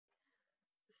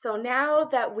So now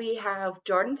that we have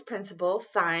Jordan's principle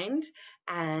signed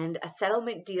and a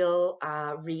settlement deal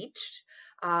reached,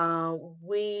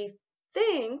 we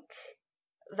think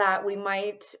that we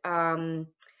might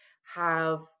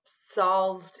have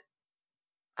solved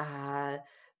the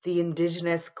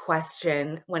Indigenous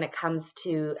question when it comes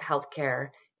to healthcare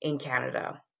in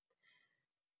Canada.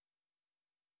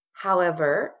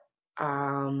 However,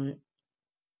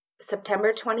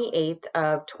 September 28th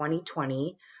of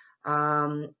 2020,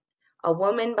 a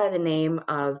woman by the name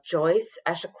of Joyce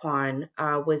Echaquan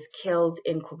was killed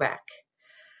in Quebec.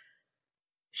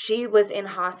 She was in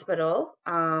hospital.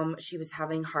 She was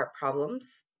having heart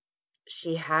problems.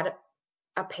 She had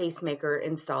a pacemaker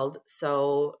installed,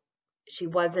 so she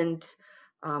wasn't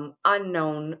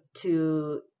unknown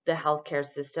to the healthcare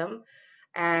system.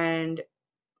 And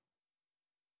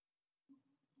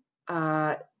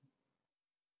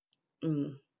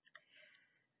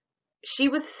she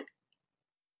was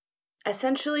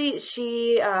essentially,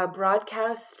 she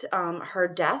broadcast her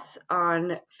death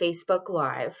on Facebook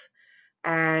Live.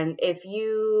 And if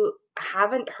you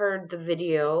haven't heard the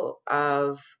video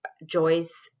of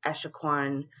Joyce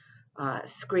Echaquan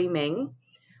screaming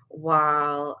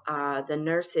while the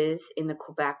nurses in the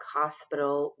Quebec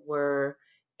hospital were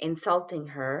insulting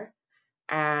her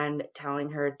and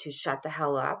telling her to shut the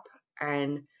hell up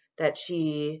and that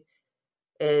she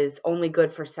is only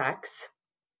good for sex,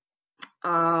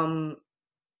 I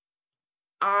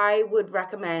would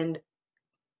recommend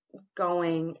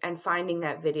going and finding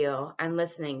that video and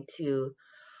listening to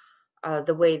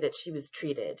the way that she was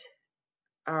treated.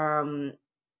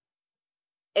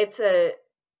 It's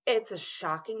a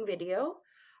shocking video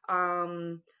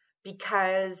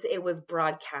because it was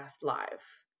broadcast live.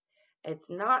 It's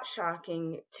not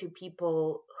shocking to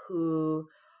people who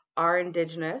are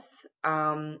Indigenous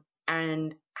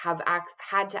and have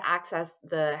had to access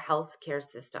the healthcare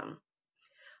system.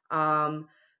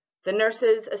 The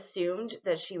nurses assumed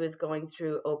that she was going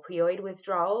through opioid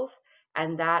withdrawals,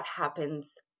 and that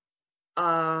happens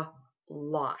a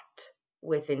lot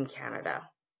within Canada.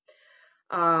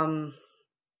 The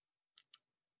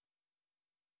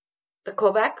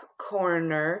Quebec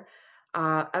coroner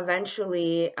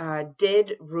eventually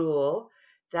did rule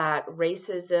that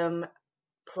racism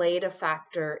played a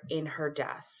factor in her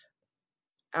death.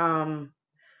 The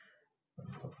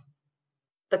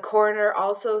coroner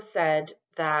also said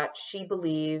that she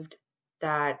believed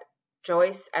that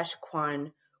Joyce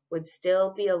Echaquan would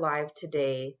still be alive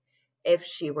today if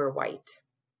she were white.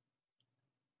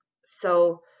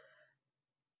 So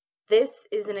this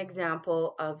is an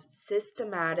example of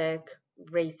systematic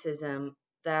racism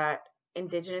that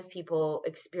Indigenous people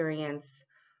experience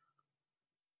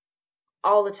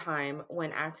all the time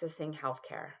when accessing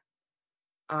healthcare.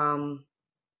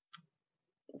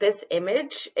 This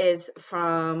image is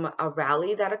from a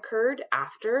rally that occurred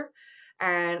after,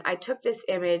 and I took this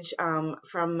image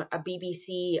from a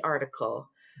BBC article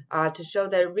to show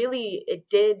that really it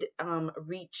did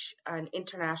reach an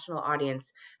international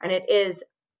audience, and it is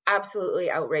absolutely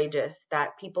outrageous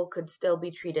that people could still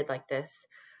be treated like this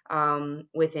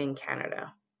within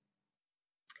Canada.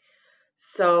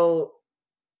 So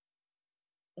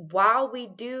while we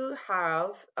do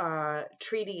have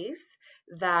treaties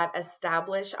that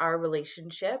establish our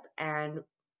relationship and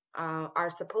are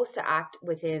supposed to act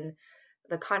within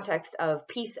the context of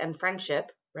peace and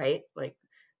friendship, right? Like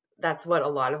that's what a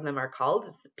lot of them are called,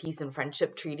 peace and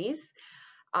friendship treaties.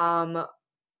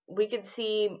 We could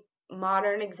see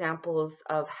modern examples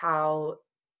of how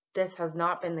this has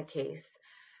not been the case,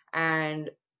 and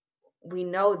we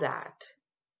know that.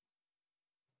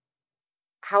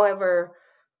 However,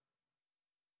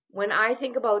 when I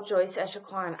think about Joyce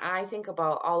Echaquan, I think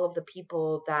about all of the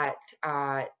people that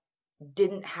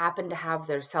didn't happen to have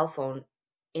their cell phone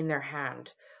in their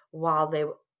hand while they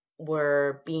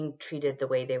were being treated the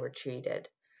way they were treated.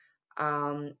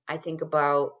 I think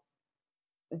about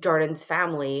Jordan's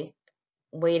family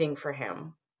waiting for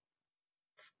him,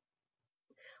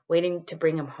 waiting to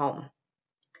bring him home.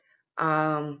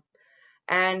 And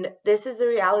this is the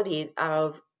reality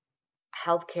of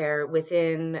healthcare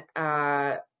within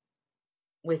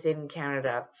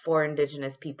Canada for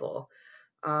Indigenous people.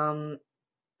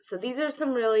 So these are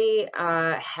some really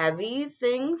heavy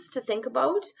things to think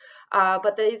about,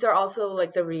 but these are also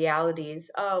like the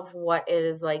realities of what it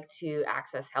is like to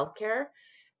access healthcare.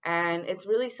 And it's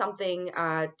really something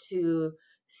to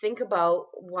think about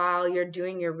while you're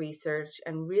doing your research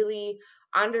and really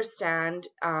understand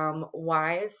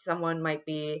why someone might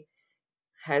be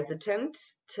hesitant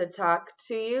to talk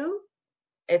to you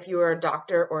if you are a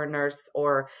doctor or a nurse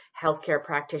or healthcare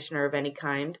practitioner of any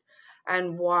kind,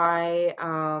 and why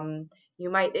You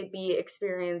might be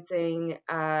experiencing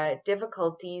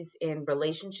difficulties in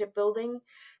relationship building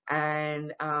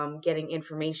and getting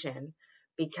information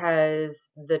because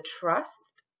the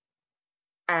trust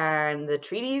and the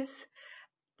treaties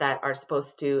that are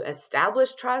supposed to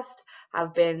establish trust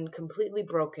have been completely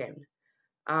broken.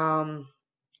 And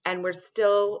we're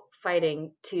still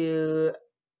fighting to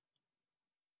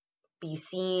be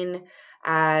seen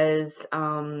as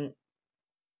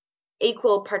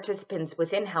equal participants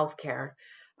within healthcare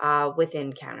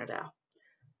within Canada.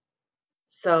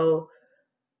 So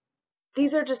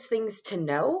these are just things to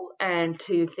know and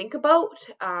to think about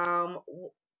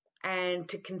and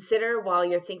to consider while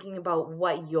you're thinking about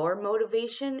what your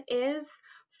motivation is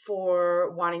for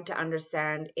wanting to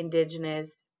understand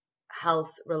Indigenous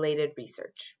health-related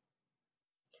research.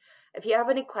 If you have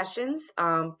any questions,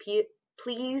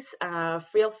 please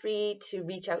feel free to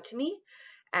reach out to me,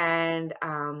 and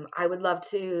I would love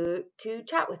to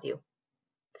chat with you.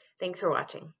 Thanks for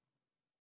watching.